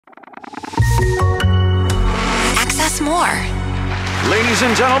more. Ladies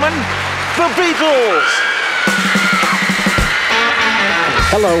and gentlemen, the Beatles!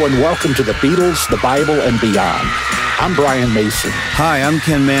 Hello and welcome to the Beatles, the Bible, and Beyond. I'm Brian Mason. Hi, I'm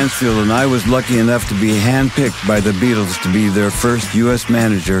Ken Mansfield, and I was lucky enough to be handpicked by the Beatles to be their first U.S.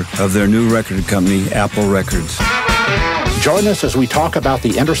 manager of their new record company, Apple Records. Join us as we talk about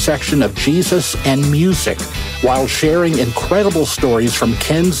the intersection of Jesus and music while sharing incredible stories from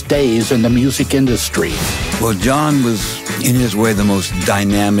Ken's days in the music industry. Well, John was, in his way, the most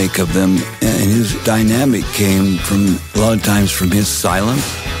dynamic of them, and his dynamic came from, a lot of times, from his silence.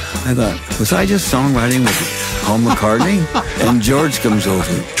 I thought, was I just songwriting with Paul McCartney? And George comes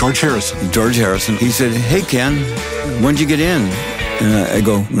over. George Harrison. George Harrison. He said, hey, Ken, when'd you get in? And I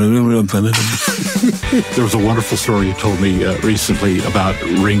go... There was a wonderful story you told me recently about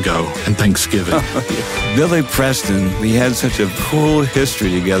Ringo and Thanksgiving. Billy Preston, we had such a cool history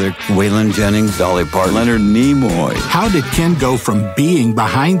together. Waylon Jennings, Dolly Parton, Leonard Nimoy. How did Ken go from being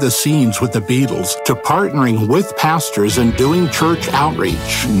behind the scenes with the Beatles to partnering with pastors and doing church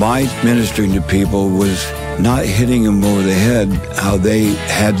outreach? My ministering to people was not hitting them over the head how they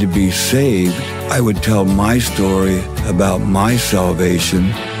had to be saved. I would tell my story about my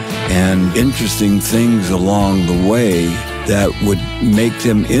salvation and interesting things along the way that would make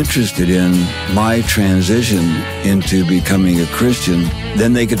them interested in my transition into becoming a Christian.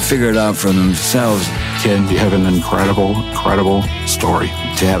 Then they could figure it out for themselves. Ken, you have an incredible story.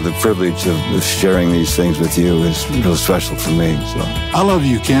 To have the privilege of sharing these things with you is real special for me. So I love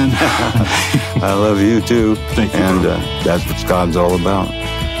you, Ken. I love you too. Thank you. And that's what God's all about.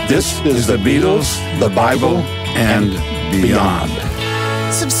 This is the Beatles, the Bible, and Beyond.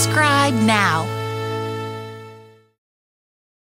 Subscribe now.